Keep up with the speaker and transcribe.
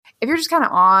if you're just kind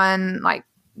of on like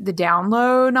the down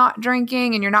low, not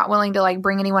drinking, and you're not willing to like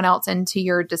bring anyone else into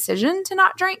your decision to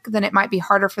not drink, then it might be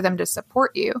harder for them to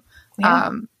support you.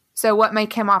 Yeah. So what may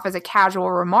come off as a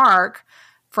casual remark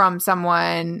from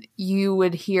someone, you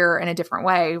would hear in a different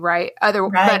way, right?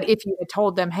 But if you had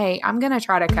told them, hey, I'm going to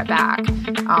try to cut back,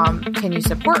 can you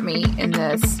support me in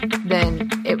this? Then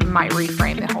it might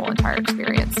reframe the whole entire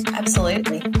experience.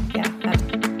 Absolutely. Yeah.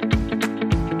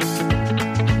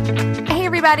 Hey,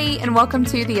 everybody, and welcome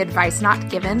to the Advice Not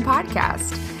Given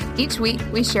podcast. Each week,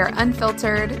 we share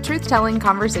unfiltered, truth-telling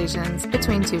conversations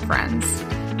between two friends.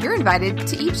 You're invited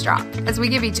to eavesdrop as we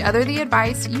give each other the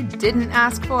advice you didn't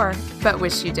ask for, but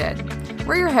wish you did.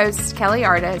 We're your hosts, Kelly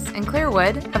Artis and Claire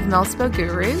Wood of Millspo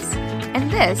Gurus, and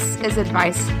this is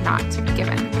Advice Not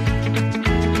Given.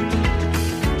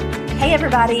 Hey,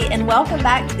 everybody, and welcome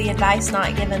back to the Advice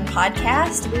Not Given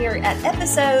podcast. We are at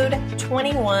episode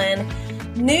 21,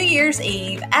 New Year's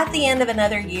Eve, at the end of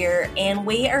another year, and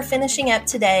we are finishing up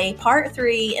today part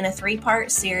 3 in a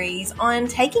 3-part series on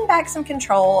taking back some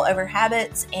control over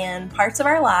habits and parts of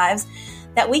our lives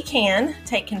that we can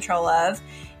take control of,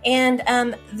 and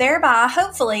thereby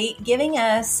hopefully giving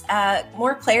us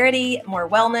more clarity, more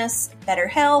wellness, better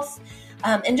health,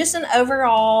 and just an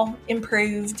overall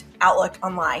improved outlook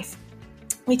on life.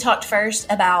 We talked first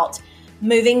about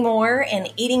moving more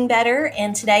and eating better,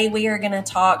 and today we are going to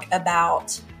talk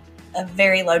about a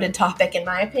very loaded topic, in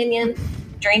my opinion,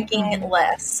 drinking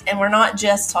less. And we're not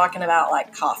just talking about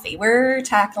like coffee. We're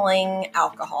tackling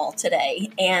alcohol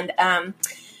today. And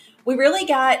we really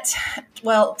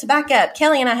to back up,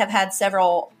 Kelly and I have had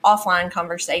several offline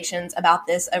conversations about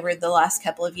this over the last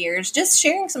couple of years, just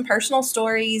sharing some personal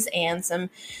stories and some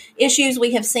issues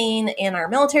we have seen in our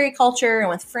military culture and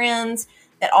with friends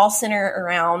that all center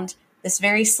around this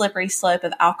very slippery slope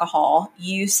of alcohol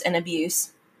use and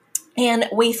abuse. And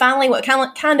what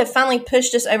kind of finally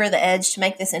pushed us over the edge to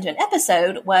make this into an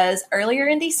episode was earlier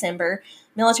in December,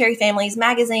 Military Families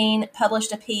Magazine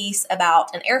published a piece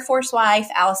about an Air Force wife,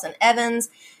 Allison Evans,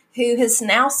 who has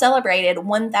now celebrated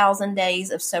 1,000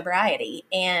 days of sobriety.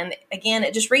 And again,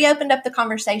 it just reopened up the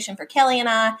conversation for Kelly and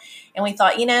I. And we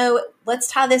thought, let's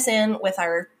tie this in with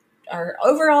our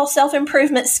overall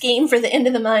self-improvement scheme for the end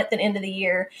of the month and end of the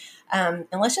year. And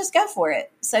let's just go for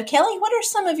it. So, Kelly, what are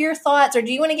some of your thoughts, or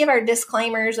do you want to give our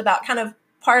disclaimers about kind of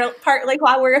partly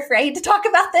why we're afraid to talk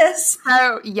about this?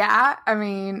 Oh, yeah. I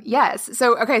mean, yes.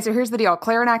 So here's the deal.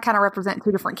 Claire and I kind of represent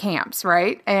two different camps,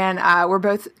 right? And we're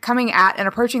both coming at and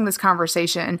approaching this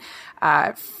conversation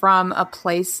from a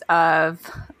place of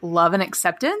love and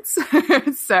acceptance.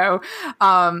 So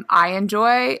I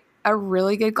enjoy a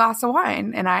really good glass of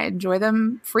wine, and I enjoy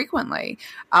them frequently.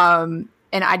 And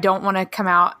I don't want to come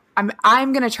out.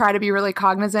 I'm going to try to be really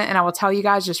cognizant, and I will tell you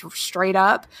guys just straight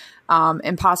up,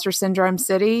 imposter syndrome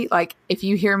city. Like, if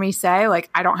you hear me say, like,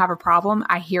 I don't have a problem,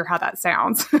 I hear how that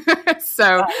sounds.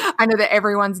 So I know that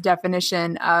everyone's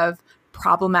definition of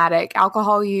problematic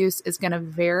alcohol use is going to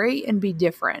vary and be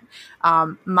different.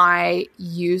 My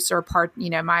use or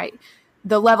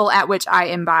the level at which I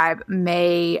imbibe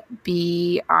may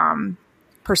be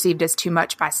perceived as too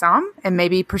much by some, and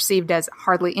maybe perceived as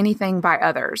hardly anything by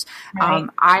others. Right.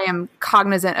 I am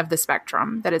cognizant of the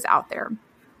spectrum that is out there.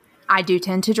 I do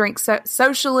tend to drink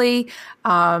socially.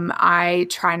 I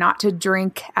try not to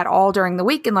drink at all during the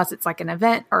week unless it's like an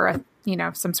event or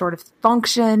some sort of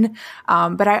function.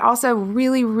 But I also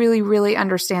really, really, really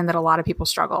understand that a lot of people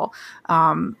struggle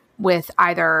with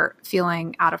either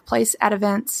feeling out of place at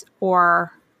events,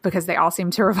 or because they all seem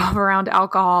to revolve around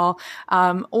alcohol,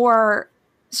 or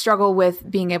struggle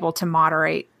with being able to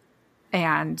moderate.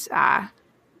 And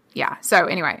so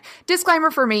anyway, disclaimer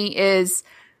for me is,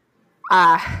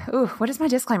 what is my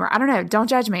disclaimer? I don't know. Don't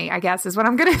judge me, I guess, is what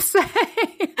I'm going to say.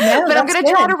 No, but I'm going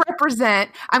to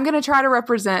try to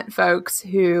represent folks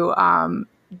who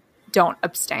don't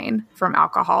abstain from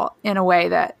alcohol in a way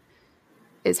that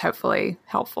is hopefully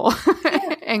helpful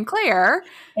and clear.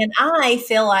 And I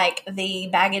feel like the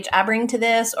baggage I bring to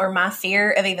this, or my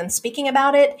fear of even speaking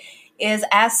about it, is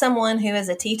as someone who is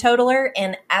a teetotaler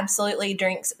and absolutely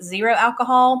drinks zero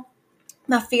alcohol,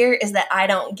 my fear is that I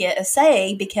don't get a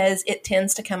say because it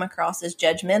tends to come across as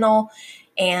judgmental.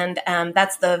 And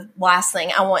that's the last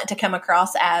thing I want to come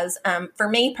across as. For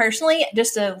me personally,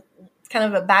 just a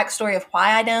kind of a backstory of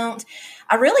why I don't.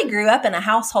 I really grew up in a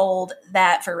household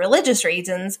that, for religious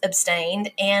reasons,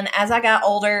 abstained. And as I got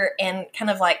older and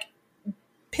kind of like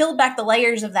peeled back the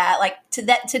layers of that, like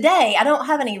today, I don't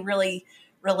have any really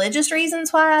religious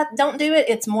reasons why I don't do it.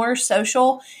 It's more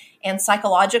social and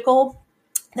psychological.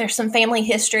 There's some family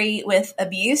history with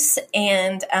abuse,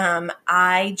 and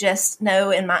I just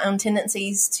know in my own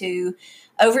tendencies to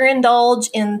overindulge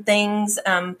in things,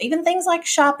 even things like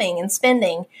shopping and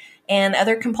spending and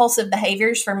other compulsive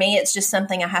behaviors. For me, it's just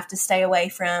something I have to stay away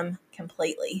from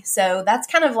completely. So that's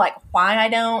kind of like why I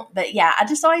don't. But yeah, I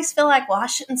just always feel like, well, I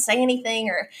shouldn't say anything,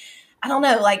 or I don't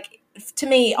know. Like, to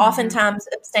me, oftentimes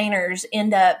abstainers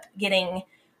end up getting,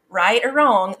 right or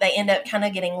wrong, they end up kind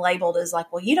of getting labeled as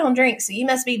like, well, you don't drink, so you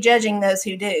must be judging those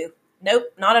who do.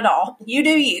 Nope, not at all. You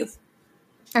do you.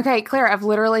 Okay, Claire, I've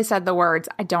literally said the words,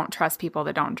 I don't trust people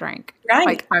that don't drink.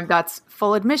 Right. Like, that's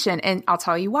full admission. And I'll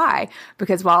tell you why.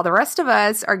 Because while the rest of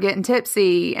us are getting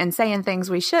tipsy and saying things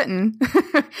we shouldn't,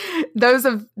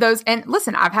 and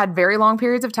listen, I've had very long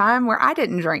periods of time where I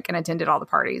didn't drink and attended all the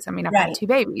parties. I mean, I've had 2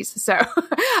 babies. So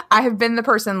I have been the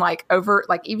person like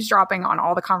eavesdropping on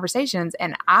all the conversations,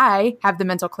 and I have the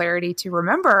mental clarity to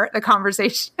remember the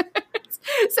conversation.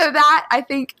 So that, I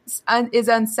think, is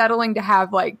unsettling to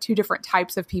have like 2 different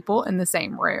types of people in the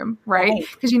same room, right?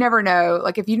 Because you never know,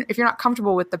 like if you're not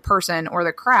comfortable with the person or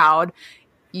the crowd,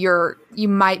 you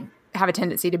might have a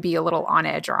tendency to be a little on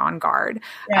edge or on guard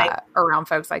around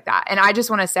folks like that. And I just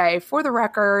want to say, for the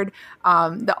record,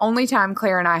 the only time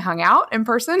Claire and I hung out in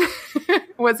person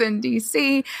was in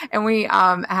DC, and we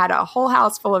had a whole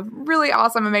house full of really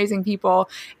awesome, amazing people.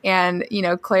 And,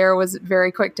 Claire was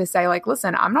very quick to say, like,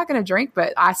 listen, I'm not going to drink,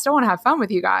 but I still want to have fun with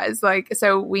you guys. Like,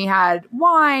 so we had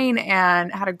wine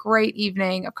and had a great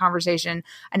evening of conversation.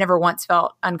 I never once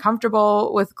felt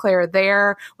uncomfortable with Claire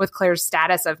there, with Claire's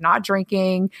status of not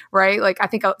drinking, right? Like, I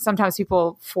think sometimes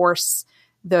people force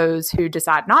those who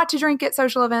decide not to drink at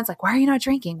social events. Like, why are you not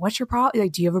drinking? What's your problem?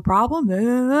 Like, do you have a problem?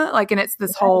 Like, and it's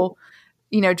this whole,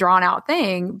 drawn out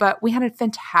thing, but we had a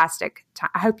fantastic time.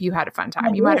 I hope you had a fun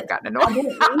time. You might have gotten annoyed. I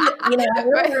really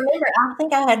remember, I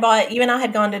think you and I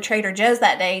had gone to Trader Joe's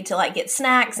that day to like get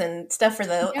snacks and stuff for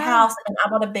the house. And I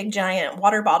bought a big giant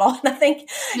water bottle. And I think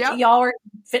y'all were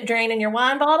draining your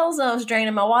wine bottles, and I was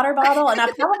draining my water bottle. And I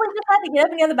probably just had to get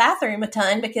up and go to the bathroom a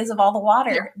ton because of all the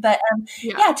water. But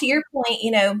to your point,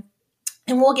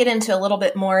 and we'll get into a little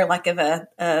bit more like of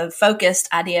a focused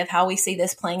idea of how we see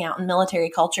this playing out in military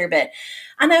culture. But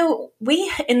I know we,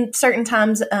 in certain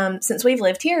times, since we've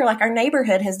lived here, like our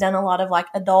neighborhood has done a lot of like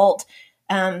adult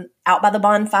out by the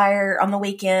bonfire on the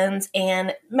weekends.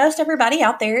 And most everybody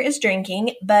out there is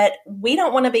drinking, but we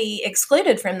don't want to be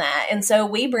excluded from that. And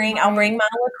so I'll bring my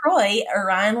LaCroix, or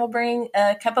Ryan will bring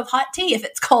a cup of hot tea if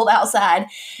it's cold outside.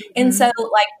 And so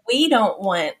like, we don't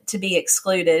want to be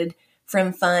excluded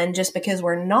from fun just because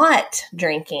we're not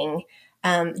drinking,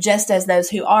 just as those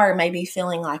who are maybe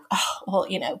feeling like, oh, well,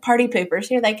 party poopers,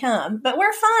 here they come. But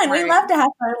we're fun. Right. We love to have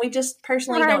fun. We just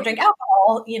personally don't drink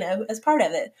alcohol, as part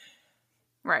of it.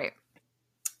 Right.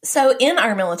 So in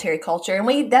our military culture, and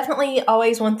we definitely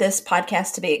always want this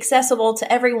podcast to be accessible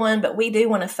to everyone, but we do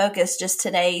want to focus just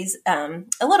a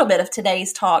little bit of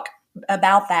today's talk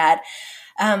about that.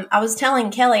 I was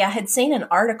telling Kelly, I had seen an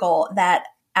article that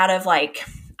out of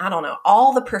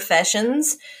all the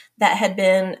professions that had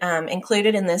been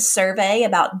included in this survey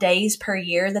about days per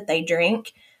year that they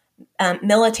drink,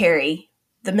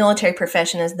 the military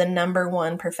profession is the number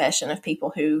one profession of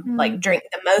people who drink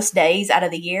the most days out of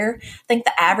the year. I think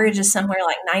the average is somewhere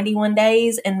like 91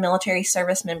 days, and military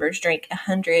service members drink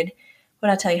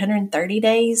 130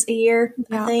 days a year,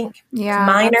 I think. Yeah.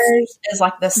 Miners is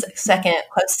like the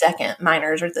close second.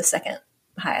 Miners are the second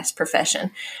highest profession.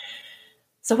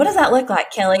 So what does that look like,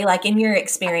 Kelly? Like in your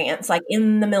experience, like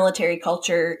in the military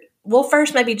culture? We'll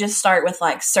first maybe just start with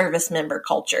like service member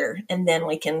culture, and then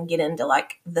we can get into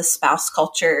like the spouse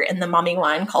culture and the mommy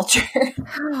wine culture.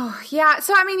 Oh, yeah.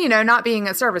 So, I mean, not being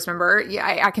a service member,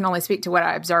 I can only speak to what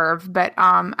I observe, but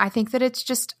I think that it's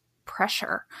just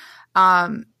pressure.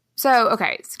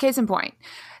 Okay, case in point.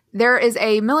 There is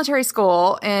a military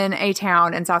school in a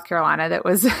town in South Carolina that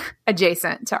was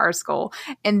adjacent to our school,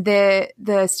 and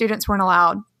the students weren't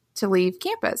allowed to leave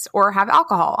campus or have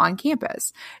alcohol on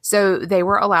campus. So they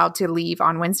were allowed to leave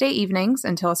on Wednesday evenings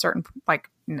until a certain,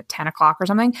 10 o'clock or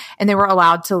something, and they were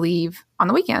allowed to leave on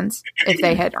the weekends if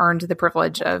they had earned the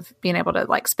privilege of being able to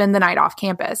spend the night off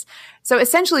campus. So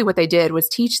essentially what they did was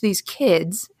teach these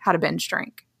kids how to binge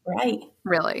drink. Right.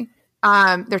 Really.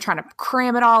 They're trying to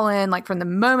cram it all in. Like from the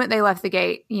moment they left the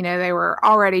gate, they were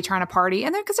already trying to party,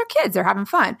 and because they're kids, they're having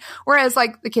fun. Whereas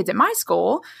the kids at my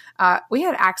school, we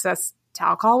had access to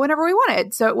alcohol whenever we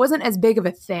wanted. So it wasn't as big of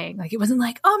a thing. Like it wasn't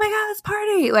like, oh my God, let's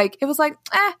party. It was like,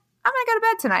 I'm going to go to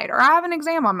bed tonight, or I have an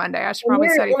exam on Monday. I should probably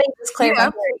study. Let me just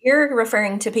clarify. You're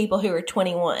referring to people who are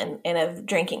 21 and of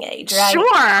drinking age, right?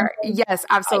 Sure. Yes,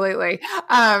 absolutely.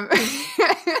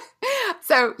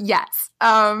 So yes.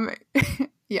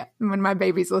 Yeah. When my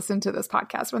babies listen to this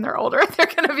podcast when they're older, they're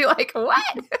going to be like, what?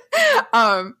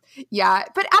 Yeah.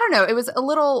 But I don't know. It was a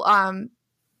little,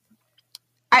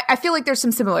 I feel like there's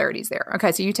some similarities there.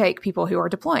 Okay. So you take people who are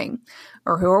deploying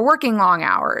or who are working long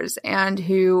hours and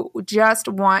who just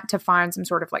want to find some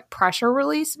sort of like pressure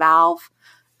release valve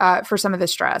for some of the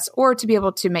stress, or to be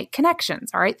able to make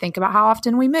connections. All right. Think about how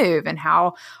often we move and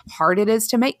how hard it is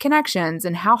to make connections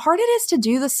and how hard it is to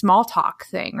do the small talk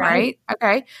thing. Right.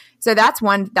 Okay. So that's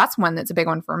one that's a big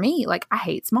one for me. Like, I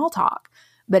hate small talk.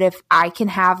 But if I can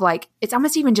have like, it's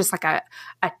almost even just like a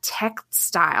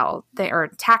textile thing or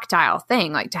a tactile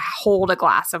thing, like to hold a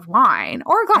glass of wine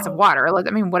or a glass of water,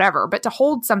 I mean, whatever, but to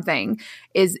hold something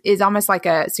is almost like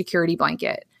a security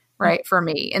blanket. Right. For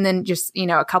me. And then just,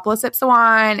 a couple of sips of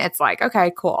wine, it's like,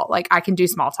 okay, cool. Like, I can do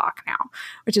small talk now,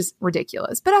 which is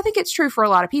ridiculous. But I think it's true for a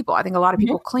lot of people. I think a lot of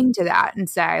people cling to that and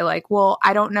say like, well,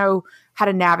 I don't know how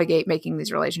to navigate making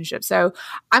these relationships. So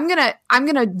I'm going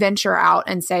to venture out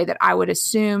and say that I would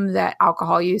assume that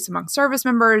alcohol use among service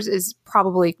members is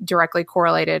probably directly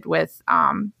correlated with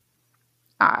trying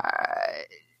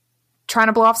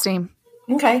to blow off steam.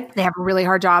 Okay. They have really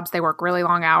hard jobs. They work really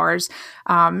long hours,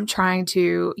 trying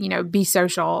to, be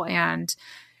social and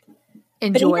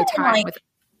enjoy time like with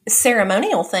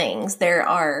ceremonial things. There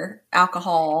are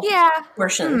alcohol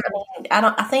portions.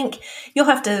 I think you'll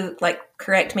have to like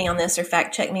correct me on this or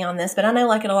fact check me on this, but I know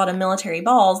like at a lot of military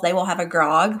balls, they will have a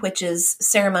grog, which is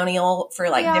ceremonial for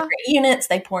like different units.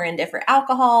 They pour in different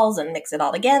alcohols and mix it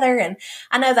all together. And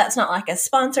I know that's not like a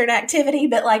sponsored activity,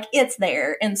 but like it's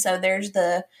there. And so there's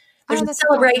a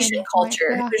celebration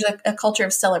culture. Yeah. There's a culture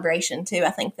of celebration too. I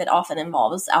think that often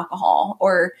involves alcohol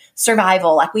or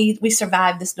survival. Like we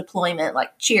survived this deployment,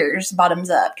 like cheers, bottoms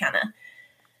up kind of.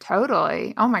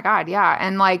 Totally. Oh my God. Yeah.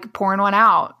 And like pouring one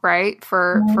out, right.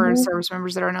 For service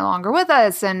members that are no longer with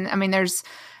us. And I mean, there's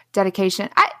dedication.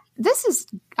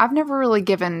 I've never really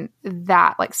given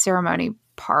that like ceremony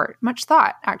part much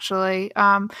thought, actually.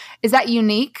 Is that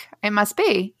unique? It must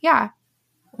be. Yeah.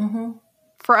 Mm-hmm.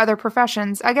 For other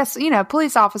professions, I guess,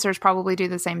 police officers probably do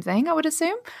the same thing, I would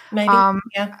assume. Maybe.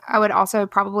 Yeah. I would also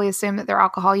probably assume that their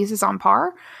alcohol use is on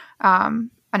par.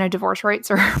 I know divorce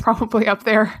rates are probably up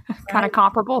there, kind of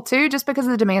comparable too, just because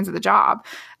of the demands of the job.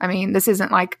 I mean, this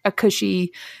isn't like a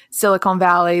cushy Silicon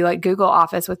Valley, like Google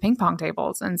office with ping pong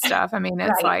tables and stuff. I mean,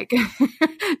 it's like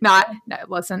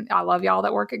listen, I love y'all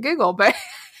that work at Google, but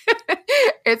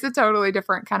it's a totally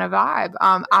different kind of vibe.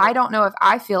 I don't know if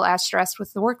I feel as stressed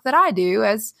with the work that I do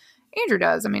as Andrew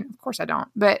does. I mean, of course I don't,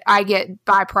 but I get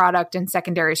byproduct and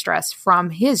secondary stress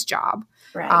from his job,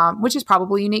 which is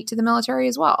probably unique to the military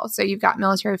as well. So you've got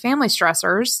military family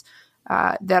stressors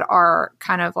that are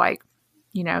kind of like,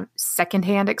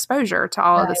 secondhand exposure to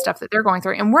all of the stuff that they're going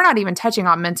through. And we're not even touching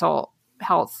on mental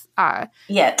health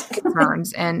yet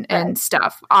concerns and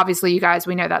stuff. Obviously, you guys,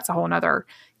 we know that's a whole nother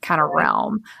kind of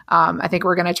realm. I think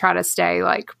we're going to try to stay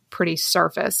like pretty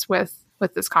surface with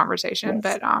this conversation.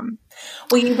 But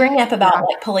well, you bring up about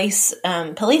like police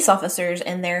officers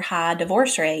and their high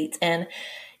divorce rates, and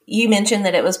you mentioned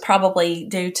that it was probably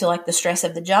due to like the stress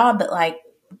of the job. But like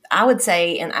I would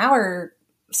say in our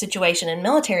situation in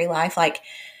military life, like,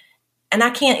 and I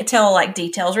can't tell like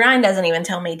details. Ryan doesn't even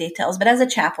tell me details, but as a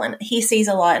chaplain, he sees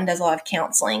a lot and does a lot of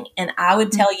counseling. And I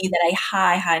would tell you that a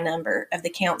high number of the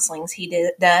counselings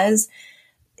he does,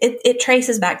 it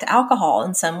traces back to alcohol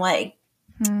in some way.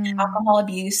 Alcohol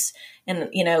abuse and,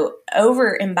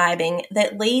 over imbibing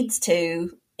that leads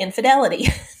to infidelity,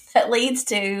 that leads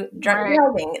to drunk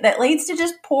driving, that leads to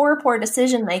just poor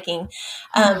decision making.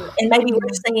 And maybe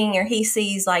we're seeing or he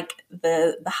sees like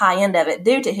the high end of it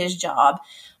due to his job.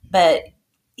 But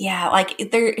yeah,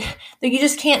 like there, you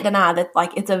just can't deny that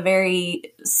like it's a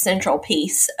very central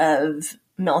piece of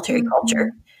military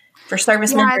culture for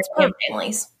service members and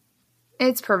families.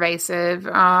 It's pervasive.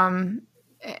 And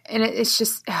it's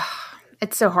just,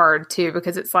 it's so hard too,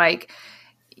 because it's like,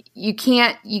 you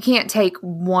can't take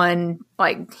one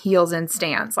like heels in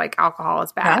stance, like alcohol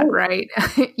is bad, right?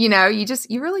 You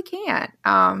really can't.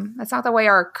 That's not the way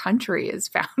our country is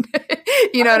founded.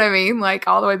 You know what I mean? Like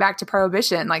all the way back to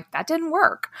prohibition, like that didn't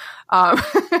work.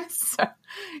 So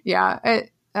yeah,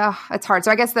 it's hard.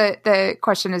 So I guess the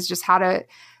question is just how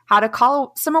to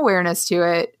call some awareness to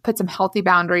it, put some healthy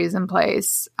boundaries in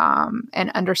place,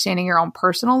 and understanding your own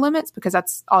personal limits, because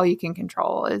that's all you can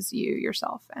control is you,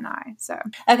 yourself, and I. So,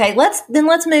 okay, let's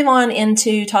move on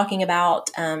into talking about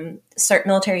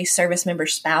military service member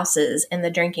spouses and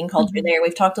the drinking culture there.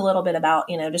 We've talked a little bit about,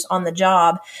 just on the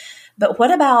job, but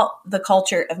what about the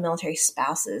culture of military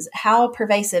spouses? How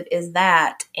pervasive is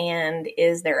that? And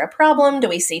is there a problem? Do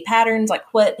we see patterns? Like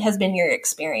what has been your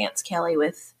experience, Kelly,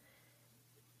 with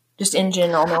just in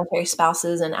general, military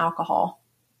spouses and alcohol?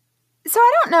 So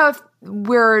I don't know if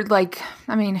we're like,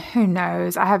 I mean, who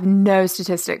knows? I have no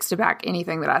statistics to back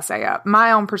anything that I say up.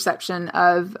 My own perception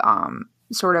of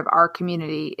sort of our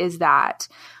community is that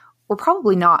we're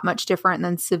probably not much different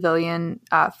than civilian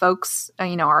folks,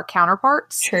 our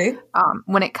counterparts. True.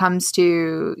 When it comes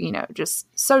to, just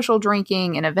social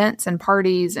drinking and events and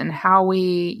parties and how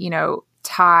we,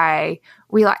 tie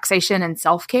relaxation and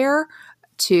self-care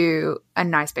to a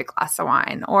nice big glass of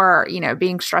wine, or,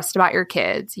 being stressed about your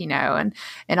kids, and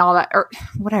all that, or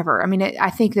whatever. I mean, I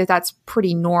think that that's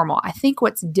pretty normal. I think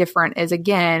what's different is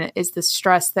the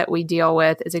stress that we deal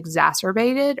with is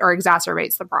exacerbated or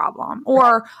exacerbates the problem,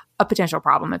 or a potential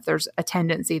problem if there's a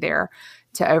tendency there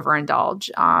to overindulge.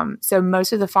 So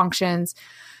most of the functions,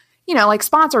 like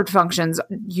sponsored functions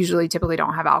typically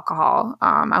don't have alcohol.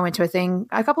 I went to a thing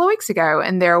a couple of weeks ago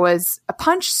and there was a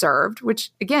punch served,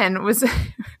 which again was, I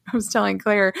was telling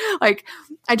Claire, like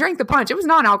I drank the punch. It was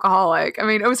non-alcoholic. I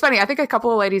mean, it was funny. I think a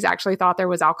couple of ladies actually thought there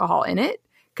was alcohol in it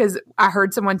because I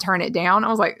heard someone turn it down. I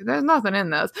was like, there's nothing in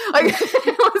this. Like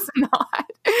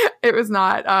it was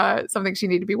not something she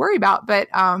needed to be worried about. But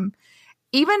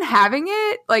even having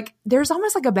it, like there's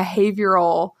almost like a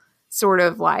behavioral sort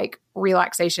of like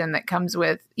relaxation that comes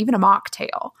with even a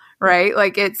mocktail, right?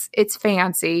 Like it's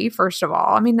fancy, first of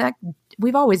all. I mean,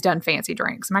 we've always done fancy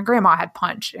drinks. My grandma had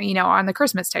punch, on the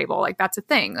Christmas table. Like that's a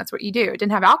thing. That's what you do. It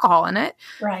didn't have alcohol in it,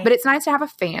 right? But it's nice to have a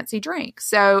fancy drink.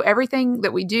 So everything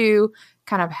that we do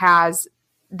kind of has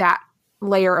that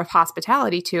layer of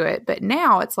hospitality to it. But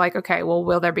now it's like, okay, well,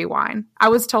 will there be wine? I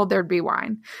was told there'd be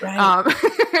wine. Right.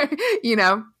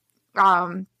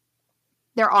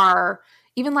 There are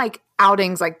even like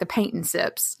outings like the paint and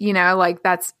sips, like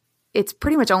it's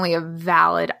pretty much only a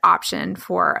valid option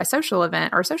for a social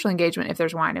event or a social engagement if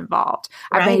there's wine involved.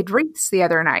 Right. I made wreaths the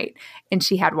other night and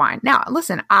she had wine. Now,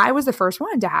 listen, I was the first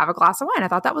one to have a glass of wine. I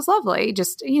thought that was lovely.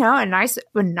 Just, a nice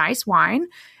wine.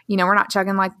 We're not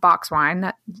chugging like box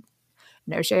wine.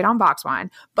 No shade on box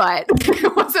wine, but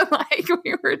it wasn't like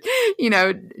we were,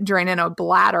 draining a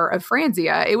bladder of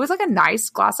Franzia. It was like a nice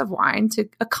glass of wine to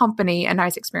accompany a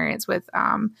nice experience with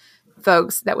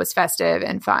folks that was festive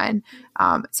and fun.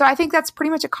 So I think that's pretty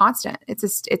much a constant. It's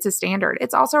a standard.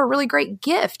 It's also a really great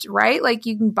gift, right? Like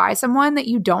you can buy someone that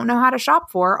you don't know how to shop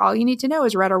for. All you need to know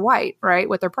is red or white, right?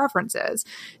 What their preference is.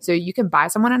 So you can buy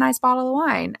someone a nice bottle of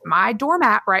wine. My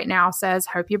doormat right now says,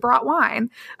 hope you brought wine.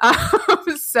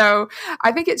 So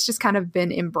I think it's just kind of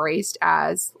been embraced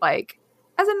as a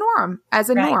norm.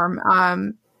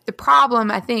 The problem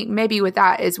I think maybe with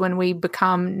that is when we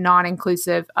become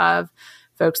non-inclusive of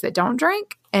folks that don't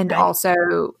drink, and right.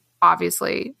 Also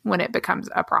obviously when it becomes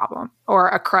a problem or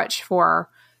a crutch for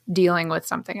dealing with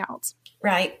something else.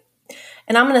 Right.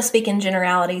 And I'm going to speak in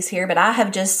generalities here, but I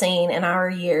have just seen in our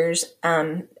years,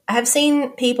 I have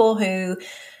seen people who,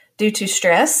 due to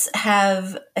stress,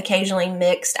 have occasionally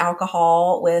mixed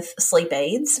alcohol with sleep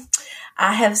aids.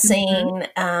 I have seen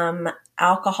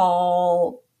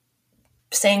alcohol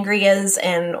sangrias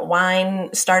and wine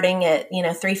starting at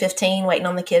 3:15, waiting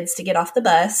on the kids to get off the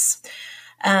bus.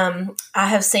 I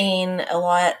have seen a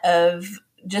lot of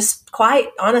just quite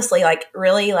honestly, like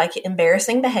really like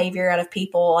embarrassing behavior out of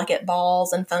people like at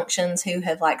balls and functions who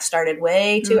have like started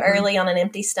way too early on an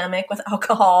empty stomach with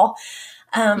alcohol.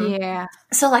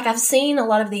 So like I've seen a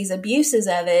lot of these abuses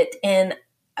of it, and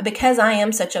because I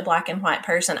am such a black and white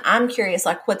person, I'm curious,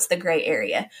 like what's the gray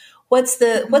area? What's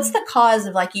the cause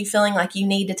of like you feeling like you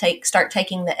need to start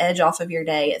taking the edge off of your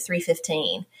day at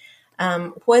 3:15?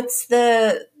 What's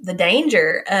the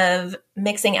danger of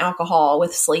mixing alcohol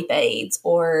with sleep aids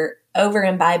or over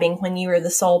imbibing when you are the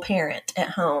sole parent at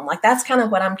home? Like that's kind of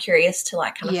what I'm curious to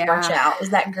like kind of flush out,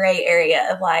 is that gray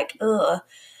area of like, ugh.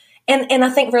 And I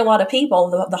think for a lot of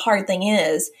people, the hard thing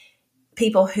is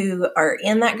people who are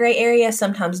in that gray area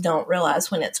sometimes don't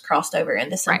realize when it's crossed over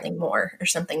into something more or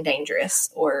something dangerous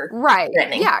or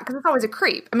threatening. Yeah, because it's always a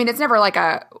creep. I mean, it's never like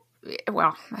I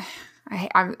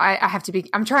have to be,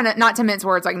 I'm trying to not to mince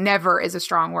words, like never is a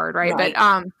strong word, right? But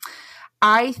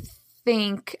I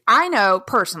think I know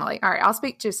personally, all right, I'll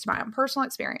speak just to my own personal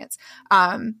experience.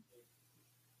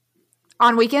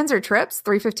 On weekends or trips,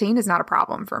 3:15 is not a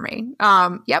problem for me.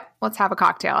 Yep, let's have a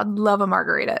cocktail. I'd love a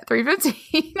margarita at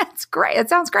 3:15. That's great. That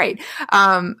sounds great.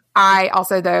 I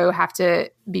also, though, have to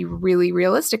be really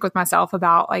realistic with myself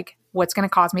about like what's going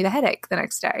to cause me the headache the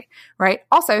next day, right?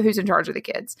 Also, who's in charge of the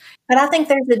kids? But I think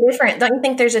there's a difference. Don't you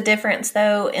think there's a difference,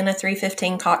 though, in a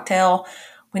 3:15 cocktail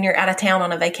when you're out of town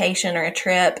on a vacation or a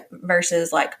trip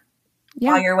versus like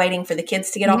while you're waiting for the kids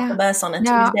to get off the bus on a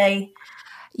Tuesday?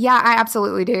 Yeah, I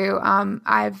absolutely do.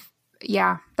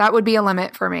 yeah, that would be a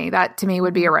limit for me. That to me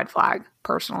would be a red flag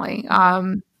personally.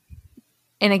 And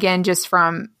again, just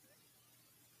from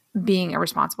being a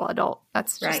responsible adult,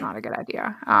 that's just not a good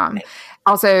idea.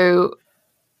 Also,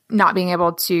 not being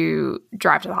able to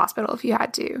drive to the hospital if you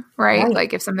had to, right?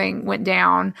 Like if something went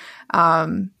down,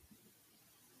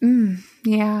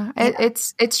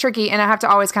 it's tricky. And I have to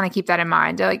always kind of keep that in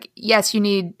mind. Like, yes, you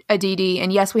need a DD,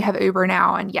 and yes, we have Uber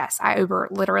now. And yes, I Uber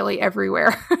literally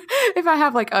everywhere. If I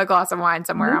have like a glass of wine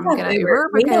somewhere, I'm going to Uber.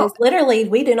 Because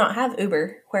we do not have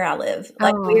Uber where I live.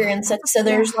 Like we're in such, so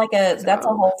there's like that's a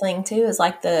whole thing too, is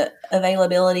like the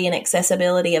availability and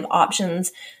accessibility of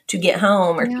options to get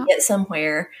home or to get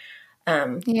somewhere.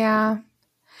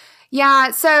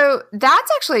 Yeah, so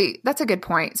that's a good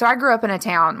point. So I grew up in a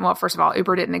town. Well, first of all,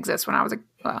 Uber didn't exist when I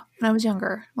was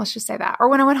younger. Let's just say that, or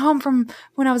when I went home from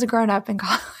when I was a grown up in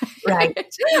college. Right.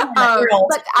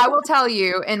 But I will tell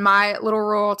you, in my little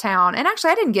rural town, and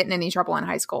actually, I didn't get in any trouble in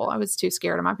high school. I was too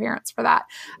scared of my parents for that.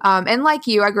 And like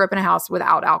you, I grew up in a house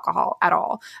without alcohol at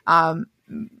all.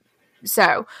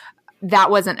 So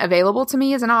that wasn't available to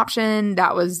me as an option.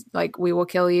 That was like, we will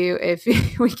kill you if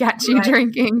we catch you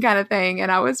drinking kind of thing.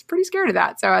 And I was pretty scared of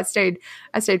that. So I stayed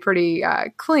pretty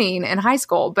clean in high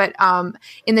school. But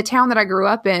in the town that I grew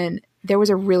up in, there was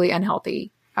a really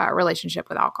unhealthy relationship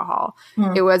with alcohol.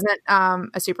 It wasn't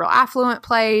a super affluent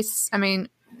place. I mean,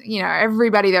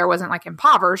 everybody there wasn't like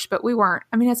impoverished, but we weren't.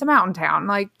 I mean, it's a mountain town.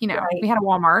 Like, we had a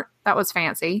Walmart that was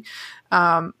fancy. We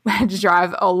had to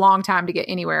drive a long time to get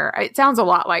anywhere. It sounds a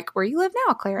lot like where you live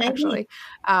now, Claire, actually.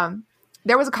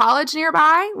 There was a college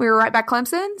nearby. We were right by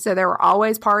Clemson. So there were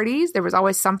always parties. There was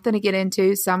always something to get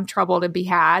into, some trouble to be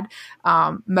had.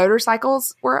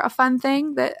 Motorcycles were a fun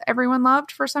thing that everyone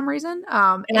loved for some reason.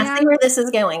 And I see where this is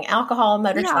going. Alcohol and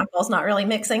motorcycles not really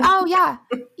mixing. Oh, yeah.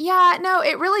 Yeah, no,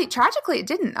 it really, tragically, it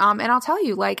didn't. And I'll tell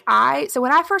you, so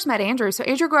when I first met Andrew, so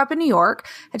Andrew grew up in New York,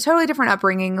 had a totally different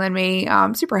upbringing than me,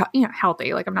 super,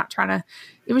 healthy. Like, I'm not trying to,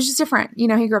 it was just different. He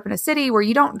grew up in a city where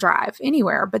you don't drive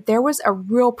anywhere, but there was a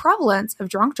real prevalence of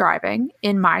drunk driving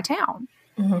in my town,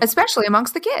 especially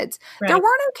amongst the kids. Right. There were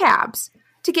no cabs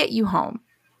to get you home,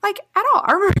 like at all.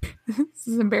 I remember, this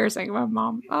is embarrassing. My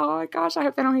mom, oh my gosh, I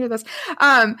hope they don't hear this.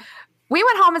 We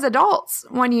went home as adults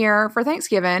one year for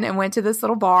Thanksgiving and went to this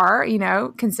little bar,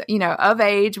 of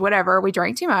age, whatever. We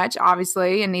drank too much,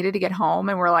 obviously, and needed to get home.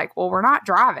 And we're like, well, we're not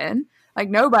driving. Like,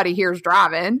 nobody here's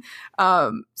driving.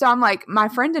 So I'm like, my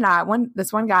friend and I,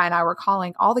 this one guy and I were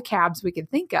calling all the cabs we could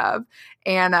think of,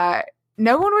 and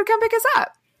no one would come pick us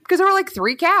up because there were like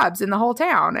 3 cabs in the whole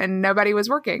town and nobody was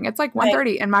working. It's like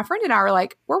 1:30. And my friend and I were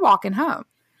like, we're walking home.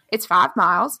 It's 5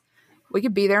 miles. We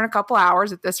could be there in a couple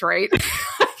hours at this rate.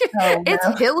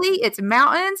 It's hilly, it's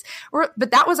mountains,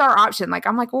 but that was our option. Like,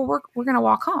 I'm like, well, we're going to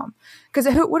walk home because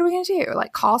what are we going to do?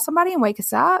 Like, call somebody and wake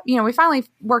us up? We finally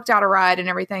worked out a ride and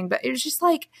everything, but it was just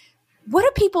like, what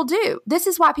do people do? This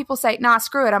is why people say, nah,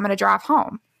 screw it, I'm going to drive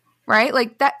home. Right?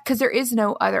 Like that, because there is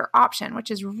no other option,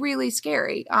 which is really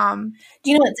scary. Do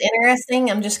you know what's interesting?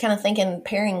 I'm just kind of thinking,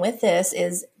 pairing with this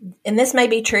is, and this may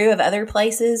be true of other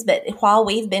places, but while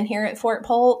we've been here at Fort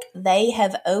Polk, they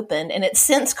have opened, and it's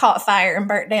since caught fire and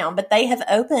burnt down, but they have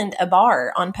opened a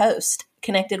bar on Post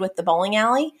connected with the bowling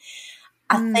alley.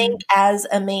 I think as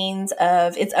a means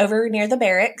of, it's over near the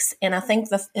barracks. And I think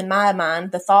in my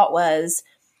mind, the thought was,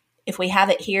 if we have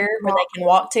it here where they can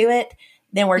walk to it,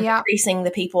 then we're decreasing the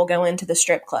people going to the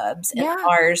strip clubs and the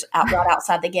bars right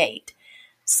outside the gate.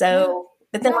 So,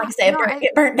 but then, like I said,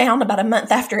 it burnt down about a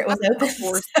month after it was open. Of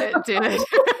course it did.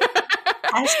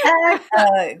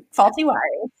 Hashtag faulty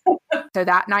wiring. So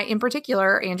that night in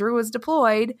particular, Andrew was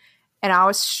deployed and I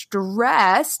was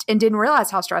stressed and didn't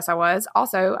realize how stressed I was.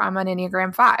 Also, I'm an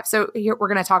Enneagram 5. So here we're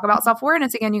going to talk about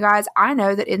self-awareness again, you guys. I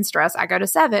know that in stress, I go to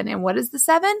 7. And what is the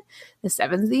 7? The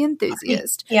 7's the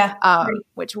enthusiast.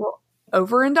 Which will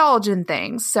overindulge in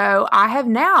things. So I have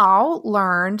now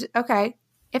learned, okay,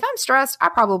 if I'm stressed, I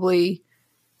probably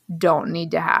don't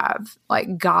need to have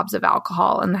like gobs of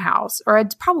alcohol in the house, or I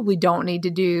probably don't need to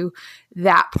do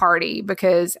that party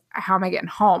because how am I getting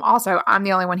home? Also, I'm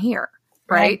the only one here.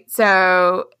 Right.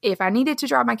 So if I needed to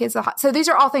drive my kids to so these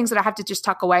are all things that I have to just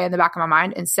tuck away in the back of my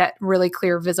mind and set really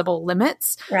clear, visible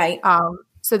limits. Right.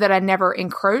 So that I never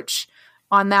encroach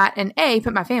on that, and A,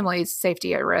 put my family's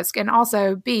safety at risk, and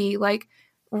also B, like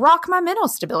rock my mental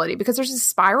stability, because there's a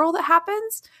spiral that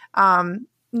happens.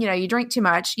 You drink too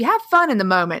much, you have fun in the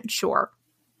moment, sure,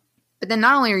 But then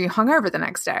not only are you hungover the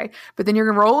next day, but then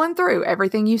you're rolling through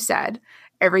everything you said,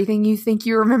 everything you think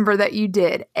you remember that you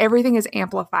did. Everything is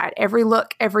amplified. Every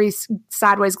look, every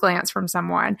sideways glance from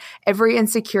someone, every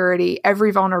insecurity,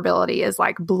 every vulnerability is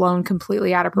like blown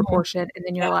completely out of proportion. And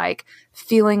then you're like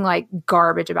feeling like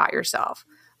garbage about yourself.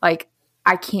 Like,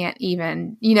 I can't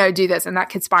even, do this. And that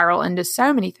could spiral into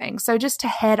so many things. So just to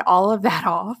head all of that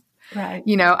off, right.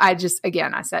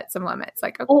 I set some limits.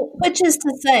 Like, okay. Well, which is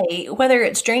to say, whether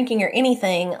it's drinking or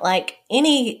anything, like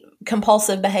any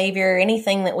compulsive behavior,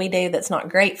 anything that we do that's not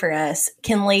great for us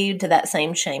can lead to that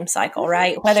same shame cycle,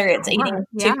 right? Whether it's eating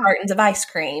 2 cartons of ice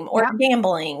cream or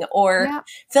gambling or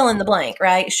fill in the blank,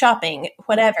 right? Shopping,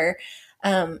 whatever.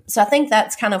 So I think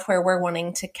that's kind of where we're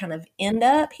wanting to kind of end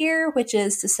up here, which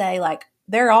is to say, like,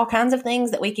 there are all kinds of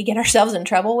things that we could get ourselves in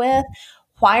trouble with.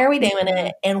 Why are we doing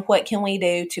it? And what can we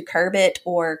do to curb it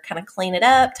or kind of clean it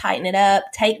up, tighten it up,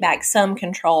 take back some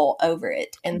control over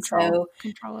it? And control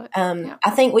it. I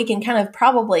think we can kind of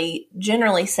probably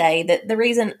generally say that the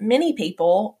reason many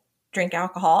people drink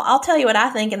alcohol, I'll tell you what I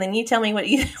think, and then you tell me what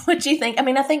you think. I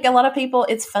mean, I think a lot of people,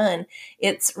 it's fun.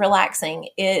 It's relaxing.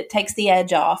 It takes the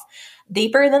edge off.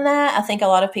 Deeper than that, I think a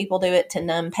lot of people do it to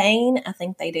numb pain. I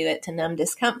think they do it to numb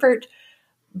discomfort.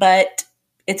 But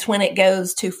it's when it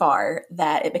goes too far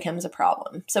that it becomes a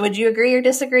problem. So would you agree or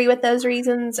disagree with those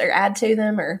reasons or add to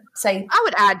them or say? I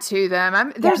would add to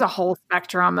them. There's a whole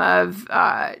spectrum of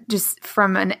just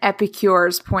from an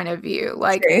epicure's point of view.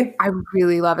 Like, true. I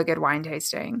really love a good wine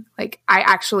tasting. Like, I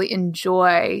actually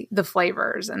enjoy the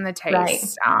flavors and the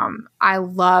taste. Right. I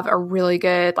love a really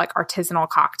good like artisanal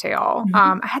cocktail.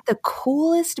 Mm-hmm. I had the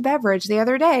coolest beverage the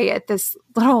other day at this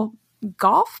little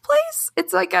golf place.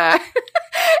 It's like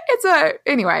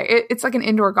it's like an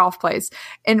indoor golf place.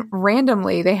 And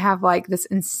randomly they have like this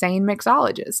insane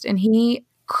mixologist and he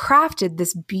crafted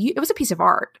this it was a piece of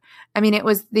art. I mean, it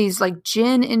was these like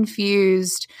gin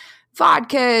infused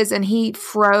vodkas and he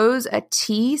froze a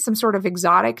tea, some sort of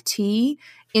exotic tea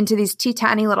into these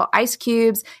tiny little ice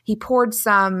cubes. He poured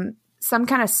some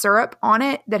kind of syrup on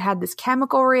it that had this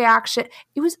chemical reaction.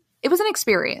 It was an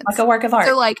experience. Like a work of art.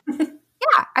 So like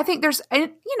yeah, I think there's,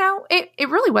 it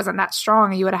really wasn't that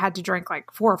strong. You would have had to drink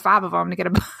like 4 or 5 of them to get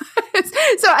a buzz.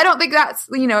 So I don't think that's,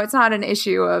 it's not an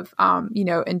issue of,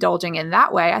 indulging in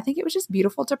that way. I think it was just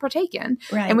beautiful to partake in.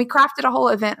 Right. And we crafted a whole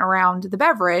event around the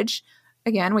beverage.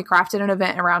 Again, we crafted an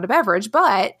event around a beverage,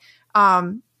 but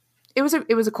it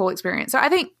was a cool experience. So I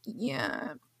think,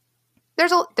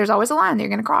 there's always a line that you're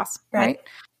going to cross, right?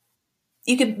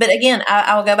 You could, but again,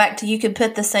 I'll go back to, you'd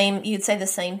say the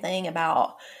same thing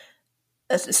about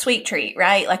a sweet treat,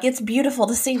 right? Like, it's beautiful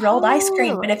to see rolled ice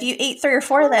cream, but if you eat 3 or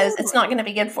 4 of those, it's not going to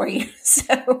be good for you.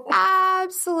 So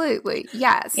absolutely.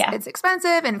 Yes. Yeah. It's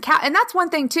expensive. And that's one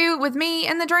thing too with me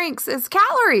and the drinks is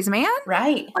calories, man.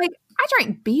 Right. Like, I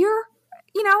drank beer,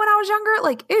 when I was younger,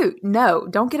 like, ew, no,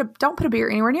 don't put a beer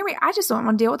anywhere near me. I just don't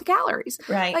want to deal with the calories.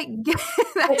 Right. Like,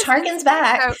 which harkens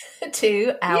back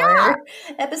to our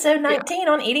episode 19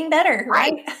 on eating better,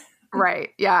 right? Right.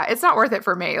 Yeah. It's not worth it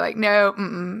for me. Like, no,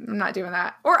 I'm not doing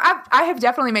that. Or I have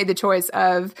definitely made the choice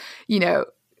of,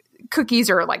 cookies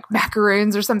or like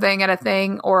macaroons or something at a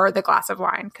thing or the glass of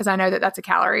wine. Cause I know that that's a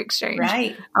calorie exchange.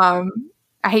 Right.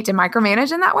 I hate to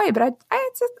micromanage in that way, but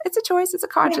it's a choice. It's a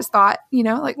conscious thought,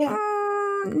 like,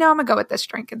 no, I'm gonna go with this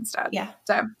drink instead. Yeah.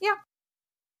 So, yeah.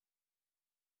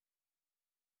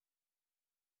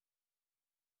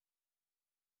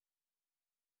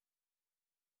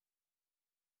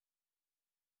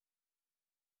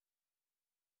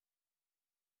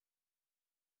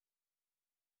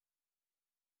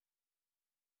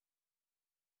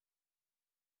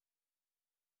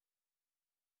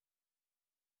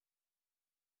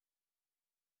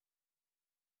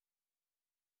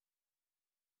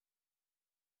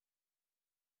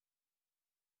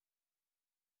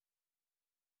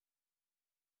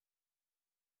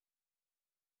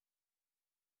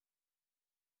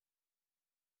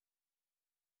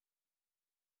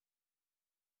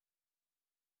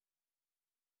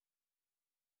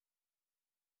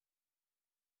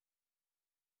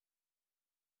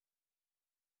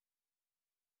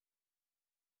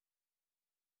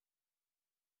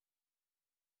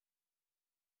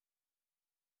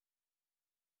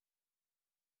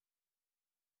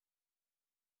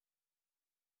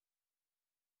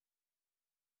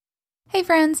 Hey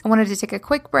friends, I wanted to take a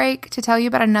quick break to tell you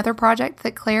about another project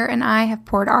that Claire and I have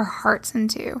poured our hearts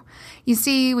into. You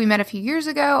see, we met a few years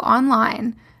ago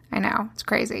online. I know, it's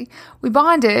crazy. We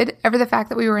bonded over the fact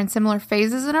that we were in similar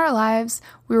phases in our lives,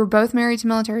 we were both married to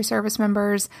military service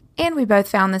members, and we both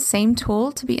found the same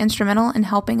tool to be instrumental in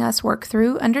helping us work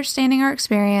through understanding our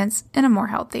experience in a more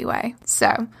healthy way.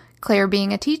 So, Claire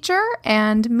being a teacher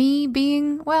and me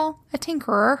being, well, a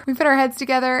tinkerer. We put our heads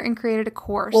together and created a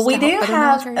course. Well, we do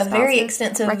have a very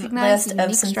extensive list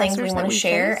of some things we want to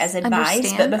share as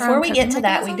advice. But before we get to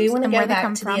that, we do want to go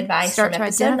back to the advice from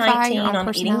episode 19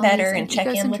 on eating better and check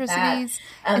in with that.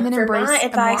 For my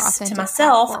advice to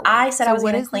myself, I said I was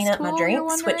going to clean up my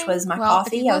drinks, which was my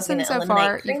coffee. I was going to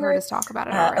eliminate creamer,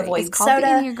 avoid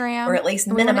soda, or at least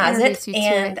minimize it,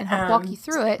 and walk you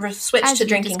through it. Switch to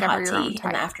drinking hot tea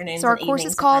in the afternoons and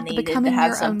evenings if I needed to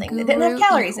have something that didn't have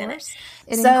calories in it.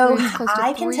 So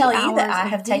I can tell you that I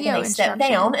have taken a step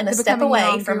down and a step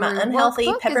away from my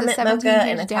unhealthy peppermint mocha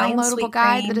and Italian sweet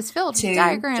cream to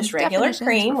just regular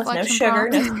cream with no sugar,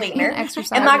 no sweetener.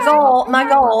 And my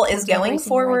goal is going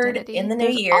forward in the new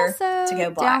year to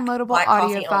go black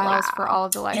coffee only. For all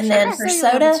of the lectures. And then for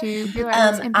soda,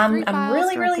 I'm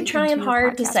really trying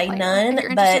hard to say none,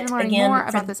 but again,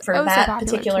 for that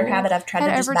particular habit, I've tried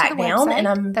to just back down, and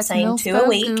I'm saying 2 a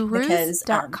week because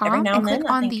every now and then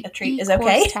I think a treat is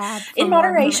okay in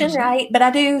moderation, right? But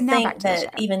I do think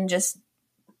that even just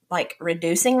like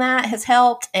reducing that has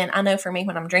helped. And I know for me,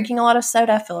 when I'm drinking a lot of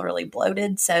soda, I feel really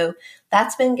bloated. So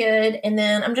that's been good. And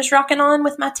then I'm just rocking on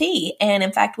with my tea. And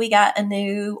in fact, we got a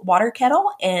new water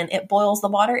kettle and it boils the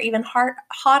water even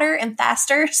hotter and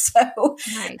faster. So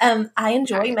I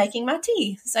enjoy making my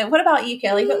tea. So what about you,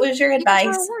 Kelly? What was your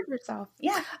advice? Reward yourself.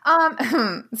 Yeah.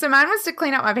 So mine was to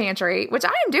clean out my pantry, which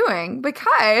I am doing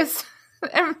because...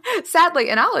 And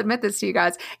sadly, and I'll admit this to you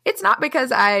guys, it's not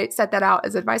because I set that out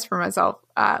as advice for myself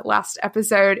last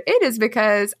episode. It is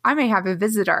because I may have a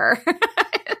visitor in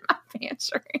my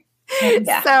pantry.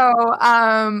 Yeah.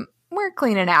 So we're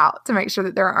cleaning out to make sure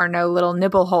that there are no little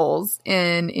nibble holes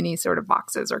in any sort of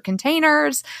boxes or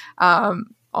containers.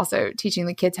 Also teaching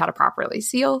the kids how to properly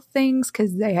seal things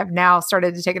because they have now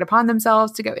started to take it upon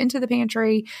themselves to go into the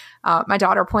pantry. My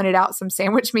daughter pointed out some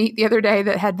sandwich meat the other day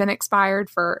that had been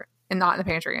expired and not in the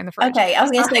pantry, in the fridge. Okay, I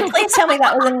was going to say, please tell me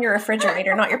that was in your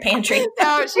refrigerator, not your pantry.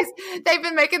 No, they've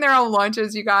been making their own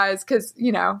lunches, you guys, because,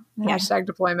 hashtag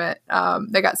deployment.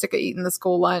 They got sick of eating the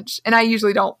school lunch. And I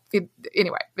usually don't feed,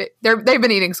 anyway, they've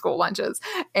been eating school lunches.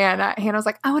 And Hannah was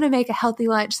like, I want to make a healthy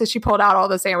lunch. So she pulled out all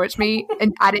the sandwich meat.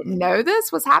 And I didn't know this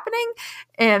was happening.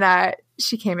 And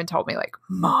she came and told me, like,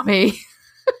 Mommy,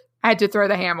 I had to throw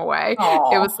the ham away.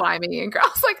 Aww. It was slimy and I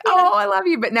was like, oh, I love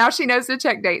you. But now she knows to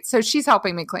check dates. So she's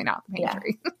helping me clean out the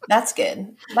pantry. Yeah. That's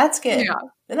good. That's good. Yeah.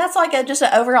 And that's like just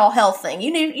an overall health thing.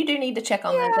 You do need to check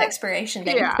on those expiration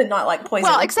dates, but not like poison.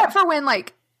 Well, except for when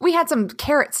like we had some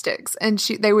carrot sticks and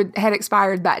they had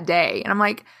expired that day. And I'm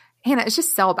like, Hannah, it's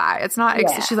just sell by. It's not.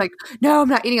 She's like, no, I'm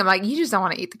not eating. I'm like, you just don't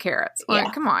want to eat the carrots.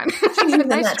 Like, come on. She's using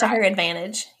that to her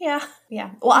advantage. Yeah.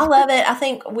 Yeah. Well, I love it. I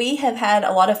think we have had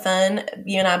a lot of fun,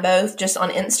 you and I both, just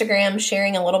on Instagram,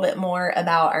 sharing a little bit more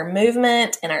about our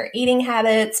movement and our eating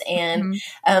habits and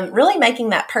really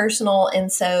making that personal.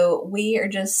 And so we are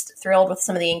just thrilled with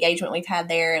some of the engagement we've had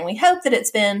there. And we hope that it's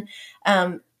been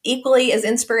equally as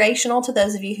inspirational to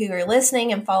those of you who are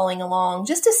listening and following along,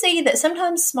 just to see that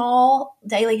sometimes small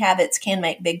daily habits can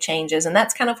make big changes. And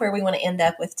that's kind of where we want to end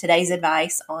up with today's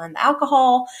advice on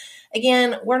alcohol.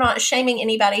 Again, we're not shaming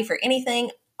anybody for anything.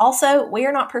 Also, we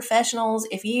are not professionals.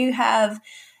 If you have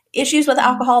issues with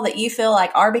alcohol that you feel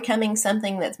like are becoming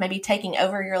something that's maybe taking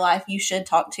over your life, you should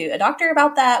talk to a doctor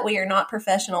about that. We are not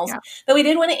professionals, but we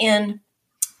did want to end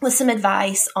with some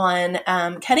advice on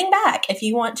cutting back if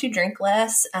you want to drink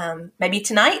less, maybe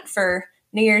tonight for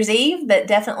New Year's Eve, but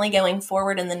definitely going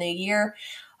forward in the new year.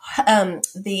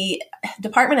 The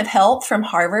Department of Health from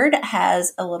Harvard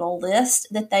has a little list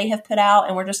that they have put out,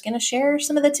 and we're just going to share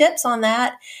some of the tips on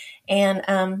that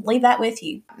and leave that with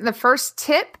you. The first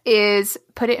tip is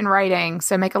put it in writing.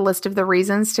 So make a list of the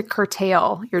reasons to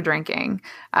curtail your drinking,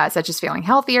 such as feeling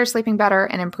healthier, sleeping better,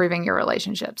 and improving your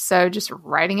relationships. So just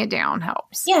writing it down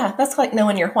helps. Yeah, that's like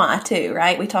knowing your why too,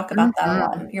 right? We talk about that a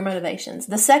lot, your motivations.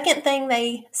 The second thing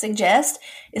they suggest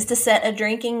is to set a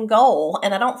drinking goal.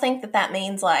 And I don't think that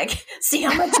means like, see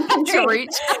how much you can drink.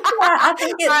 Reach. I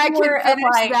think it's more of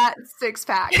like that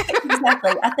 6-pack.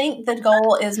 Exactly. I think the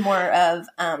goal is more of,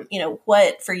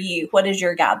 what for you, what is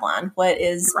your guideline? What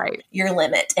is your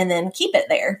limit? And then keep it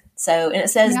there. So, and it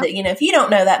says that, if you don't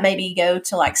know that, maybe go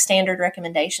to like standard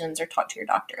recommendations or talk to your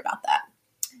doctor about that.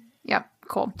 Yep.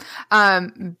 Cool.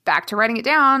 Back to writing it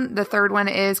down. The third one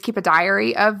is keep a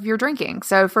diary of your drinking.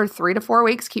 So for 3 to 4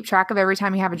 weeks, keep track of every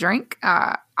time you have a drink.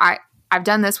 I've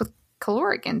done this with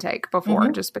caloric intake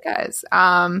before just because,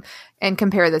 and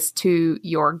compare this to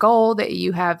your goal that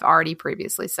you have already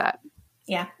previously set.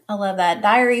 Yeah, I love that.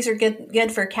 Diaries are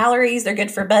good for calories. They're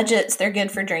good for budgets. They're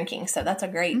good for drinking. So that's a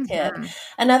great tip.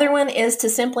 Another one is to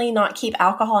simply not keep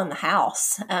alcohol in the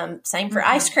house. Same for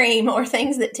ice cream or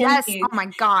things that tend Yes. to. Oh my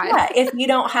God. Yeah, if you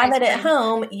don't have it at cream.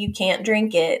 home, you can't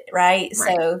drink it, right?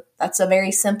 So that's a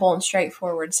very simple and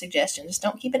straightforward suggestion. Just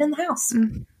don't keep it in the house.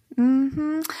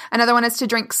 Another one is to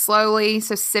drink slowly.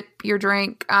 So sip your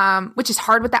drink, which is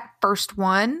hard with that first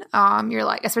one. You're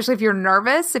like, especially if you're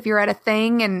nervous, if you're at a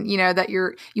thing and you know that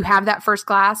you have that first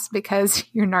glass because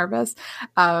you're nervous,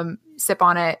 sip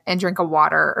on it and drink a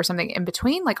water or something in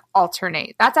between, like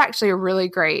alternate. That's actually a really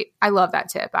great, I love that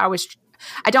tip.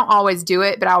 I don't always do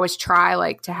it, but I always try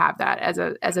like to have that as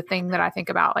a thing that I think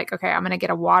about, like, okay, I'm going to get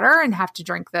a water and have to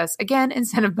drink this again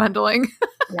instead of bundling.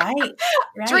 Right.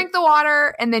 Drink the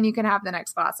water and then you can have the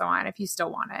next glass of wine if you still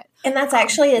want it. And that's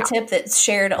actually a tip that's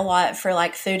shared a lot for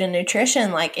like food and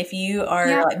nutrition. Like if you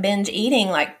are like binge eating,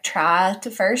 like try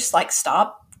to first like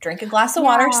stop, drink a glass of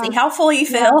water, see how full you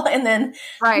feel. And then,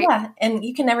 and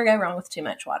you can never go wrong with too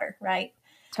much water. Right.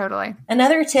 Totally.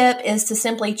 Another tip is to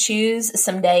simply choose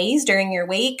some days during your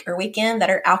week or weekend that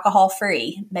are alcohol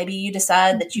free. Maybe you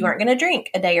decide that you aren't going to drink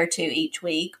a day or two each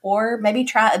week, or maybe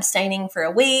try abstaining for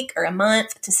a week or a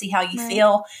month to see how you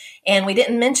feel. And we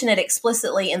didn't mention it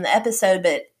explicitly in the episode,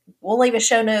 but we'll leave a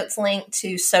show notes link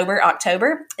to Sober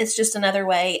October. It's just another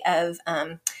way of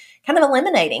kind of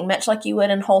eliminating, much like you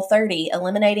would in Whole30,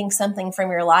 eliminating something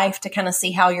from your life to kind of see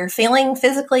how you're feeling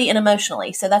physically and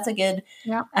emotionally. So that's a good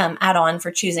add-on for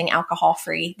choosing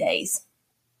alcohol-free days.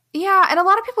 Yeah, and a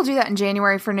lot of people do that in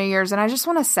January for New Year's, and I just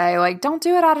want to say, like, don't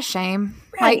do it out of shame.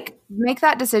 Right. Like, make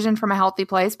that decision from a healthy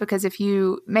place, because if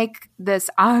you make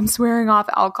this, I'm swearing off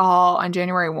alcohol on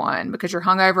January 1 because you're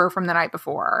hungover from the night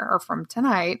before or from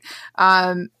tonight,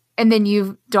 and then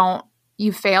you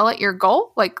fail at your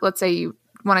goal, like let's say you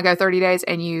want to go 30 days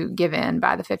and you give in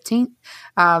by the 15th,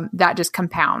 that just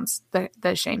compounds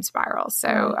the shame spiral.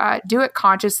 So do it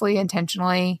consciously,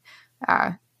 intentionally.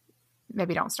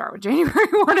 Maybe don't start with January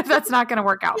 1 if that's not going to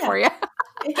work out for you.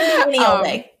 It can be any all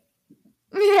day.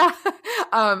 Yeah.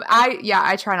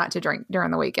 I try not to drink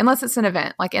during the week unless it's an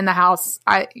event like in the house.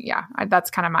 That's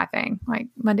kind of my thing, like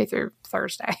Monday through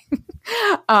Thursday.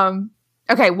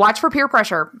 Okay. Watch for peer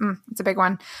pressure. It's a big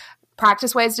one.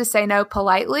 Practice ways to say no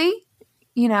politely.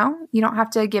 You know, you don't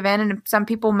have to give in, and some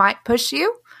people might push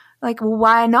you. Like, well,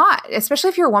 why not? Especially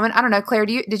if you're a woman. I don't know, Claire,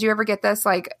 did you ever get this?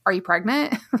 Like, are you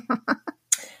pregnant?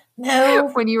 No.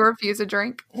 When you refuse a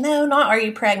drink? No, not are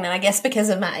you pregnant? I guess because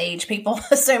of my age, people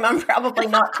assume I'm probably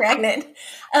not pregnant.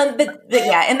 But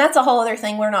yeah, and that's a whole other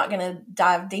thing. We're not going to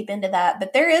dive deep into that.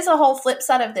 But there is a whole flip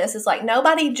side of this. It's like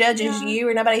nobody judges you,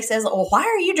 or nobody says, well, why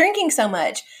are you drinking so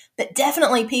much? But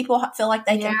definitely people feel like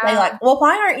they can say like, well,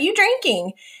 why aren't you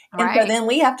drinking? And so then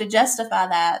we have to justify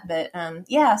that. But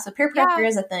so peer pressure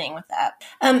is a thing with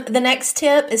that. The next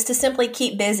tip is to simply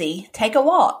keep busy. Take a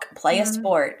walk, play a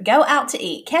sport, go out to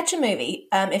eat, catch a movie.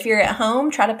 If you're at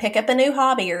home, try to pick up a new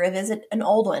hobby or revisit an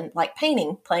old one, like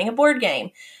painting, playing a board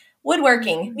game,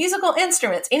 woodworking, musical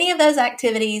instruments, any of those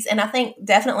activities. And I think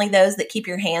definitely those that keep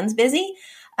your hands busy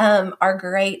are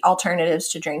great alternatives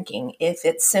to drinking if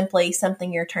it's simply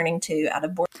something you're turning to out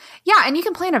of boredom. Yeah, and you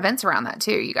can plan events around that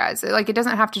too, you guys. Like, it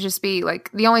doesn't have to just be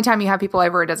like the only time you have people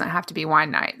over, it doesn't have to be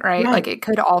wine night, right? Like, it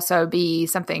could also be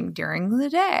something during the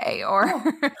day or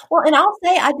Well, and I'll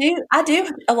say I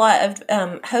do a lot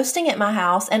of hosting at my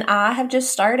house, and I have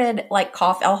just started like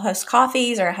I'll host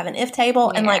coffees, or I have an if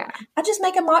table, and like I just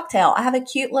make a mocktail. I have a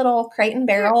cute little Crate and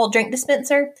Barrel drink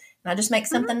dispenser, and I just make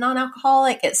something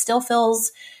non-alcoholic. It still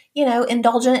feels,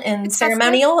 indulgent and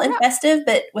ceremonial and festive,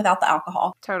 but without the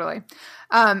alcohol. Totally.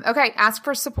 Okay. Ask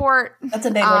for support. That's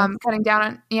a big one. Cutting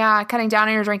down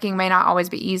on your drinking may not always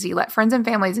be easy. Let friends and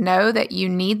families know that you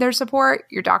need their support.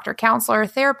 Your doctor, counselor,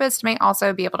 therapist may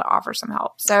also be able to offer some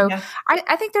help. So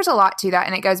I think there's a lot to that.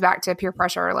 And it goes back to peer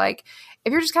pressure. Like,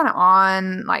 if you're just kind of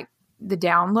on like the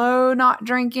down low, not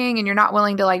drinking, and you're not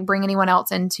willing to like bring anyone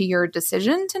else into your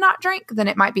decision to not drink, then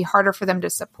it might be harder for them to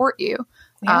support you.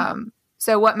 Yeah.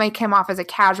 So what may come off as a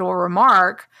casual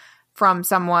remark from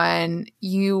someone,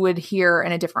 you would hear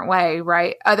in a different way,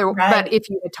 right? But if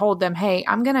you had told them, hey,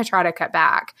 I'm going to try to cut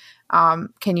back.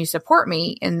 Can you support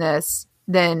me in this?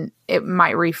 Then it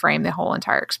might reframe the whole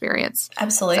entire experience.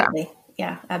 Absolutely. So.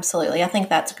 Yeah, absolutely. I think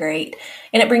that's great.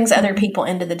 And it brings other people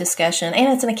into the discussion,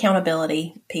 and it's an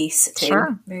accountability piece too.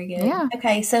 Sure. Very good. Yeah.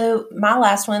 Okay. So my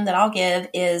last one that I'll give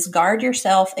is guard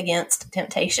yourself against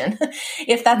temptation.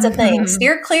 If that's a thing,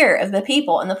 steer clear of the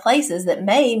people and the places that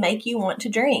may make you want to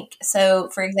drink. So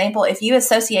for example, if you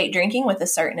associate drinking with a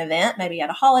certain event, maybe at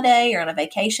a holiday or on a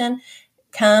vacation,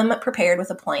 come prepared with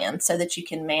a plan so that you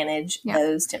can manage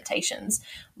those temptations.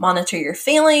 Monitor your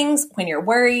feelings when you're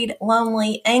worried,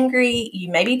 lonely, angry.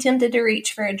 You may be tempted to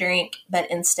reach for a drink,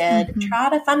 but instead try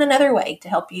to find another way to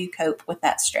help you cope with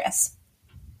that stress.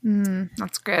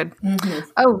 That's good.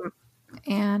 Oh,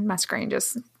 and my screen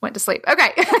just went to sleep.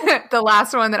 Okay. The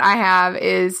last one that I have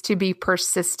is to be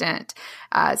persistent.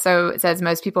 So it says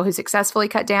most people who successfully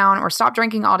cut down or stop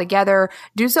drinking altogether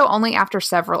do so only after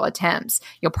several attempts.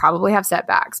 You'll probably have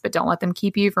setbacks, but don't let them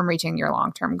keep you from reaching your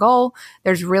long-term goal.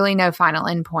 There's really no final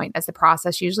endpoint, as the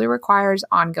process usually requires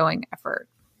ongoing effort.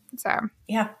 So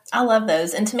yeah, I love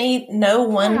those. And to me, no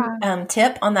one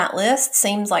tip on that list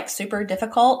seems like super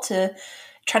difficult to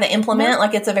try to implement.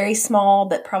 Like it's a very small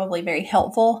but probably very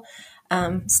helpful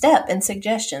step and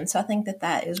suggestion. So I think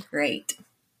that is great.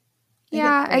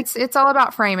 Yeah, it's all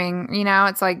about framing.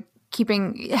 It's like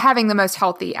having the most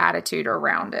healthy attitude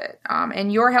around it.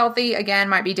 And your healthy, again,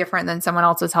 might be different than someone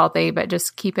else's healthy, but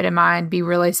just keep it in mind. Be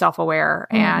really self-aware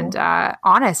and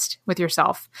honest with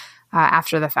yourself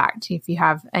after the fact. If you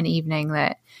have an evening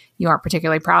that you aren't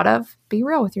particularly proud of, be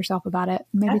real with yourself about it.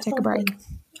 Maybe take a break.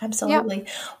 Absolutely. Yep.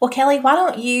 Well, Kelly, why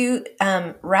don't you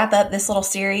wrap up this little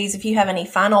series if you have any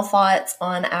final thoughts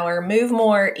on our Move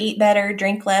More, Eat Better,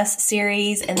 Drink Less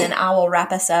series, and then I will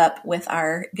wrap us up with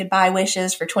our goodbye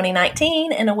wishes for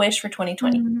 2019 and a wish for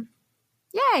 2020.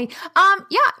 Yay. Yeah. So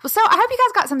I hope you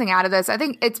guys got something out of this. I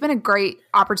think it's been a great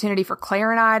opportunity for Claire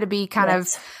and I to be kind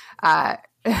of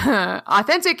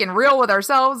authentic and real with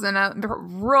ourselves and a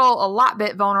lot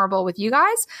bit vulnerable with you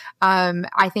guys.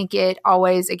 I think it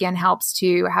always, again, helps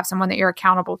to have someone that you're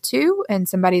accountable to and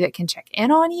somebody that can check in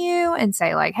on you and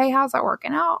say like, hey, how's that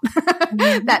working out?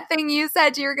 That thing you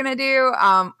said you were going to do.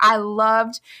 I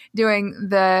loved doing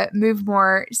the Move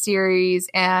More series.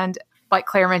 And like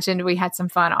Claire mentioned, we had some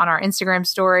fun on our Instagram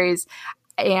stories.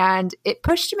 And it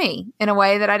pushed me in a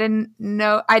way that I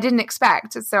didn't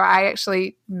expect. So I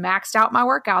actually maxed out my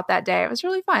workout that day. It was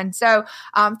really fun. So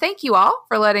thank you all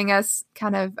for letting us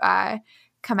kind of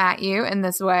come at you in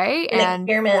this way. And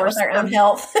experiment with our own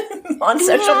health on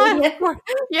social media.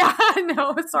 Yeah,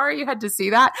 no, sorry you had to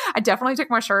see that. I definitely took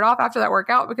my shirt off after that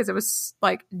workout because it was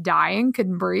like dying,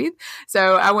 couldn't breathe.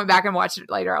 So I went back and watched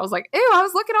it later. I was like, ew, I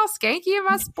was looking all skanky in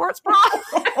my sports bra.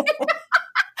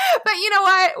 But you know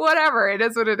what? Whatever. It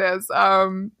is what it is.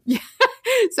 Yeah.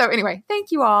 So anyway,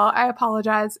 thank you all. I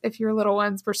apologize if your little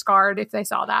ones were scarred if they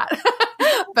saw that.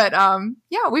 But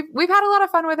yeah, we've had a lot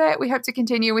of fun with it. We hope to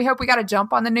continue. We hope we got to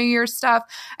jump on the New Year's stuff.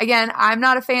 Again, I'm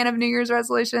not a fan of New Year's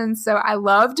resolutions, so I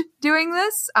loved doing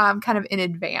this kind of in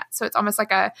advance. So it's almost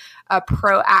like a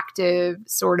proactive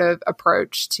sort of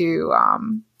approach to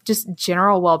just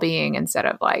general well-being instead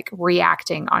of like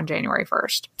reacting on January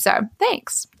 1st. So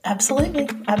thanks. Absolutely.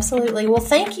 Absolutely. Well,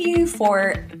 thank you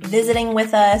for visiting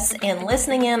with us and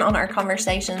listening in on our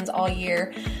conversations all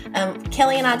year.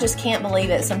 Kelly and I just can't believe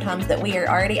it sometimes that we are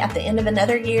already at the end of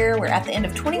another year. We're at the end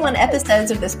of 21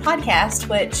 episodes of this podcast,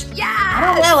 which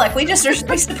I don't know, like we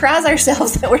surprise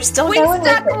ourselves that we're still going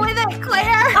stuck with it, Claire.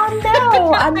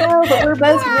 I know, but we're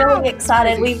both really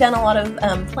excited. We've done a lot of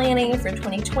planning for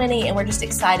 2020 and we're just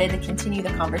excited to continue the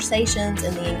conversations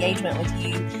and the engagement with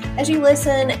you as you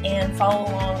listen and follow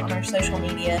along on our social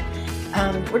media.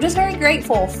 We're just very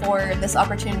grateful for this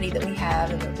opportunity that we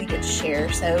have and that we get to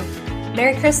share. So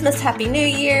Merry Christmas, Happy New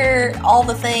Year, all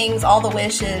the things, all the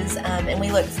wishes, and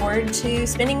we look forward to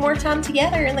spending more time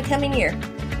together in the coming year.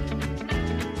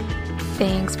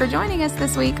 Thanks for joining us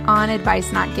this week on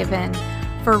Advice Not Given.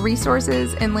 For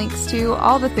resources and links to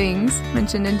all the things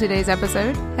mentioned in today's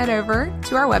episode, head over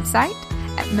to our website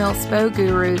at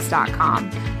milspogurus.com.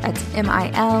 That's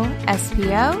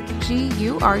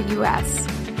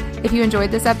MILSPOGURUS. If you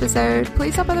enjoyed this episode,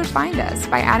 please help others find us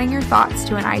by adding your thoughts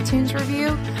to an iTunes review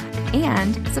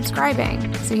and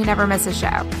subscribing so you never miss a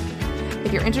show.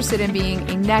 If you're interested in being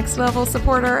a next level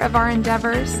supporter of our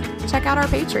endeavors, check out our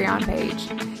Patreon page.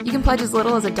 You can pledge as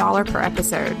little as $1 per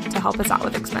episode to help us out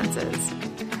with expenses.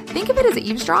 Think of it as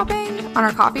eavesdropping on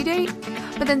our coffee date,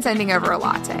 but then sending over a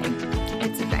latte.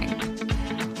 It's a thing.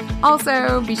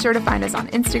 Also, be sure to find us on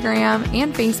Instagram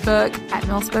and Facebook at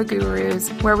Milspo Gurus,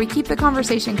 where we keep the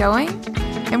conversation going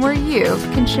and where you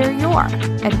can share your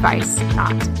advice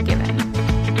not given.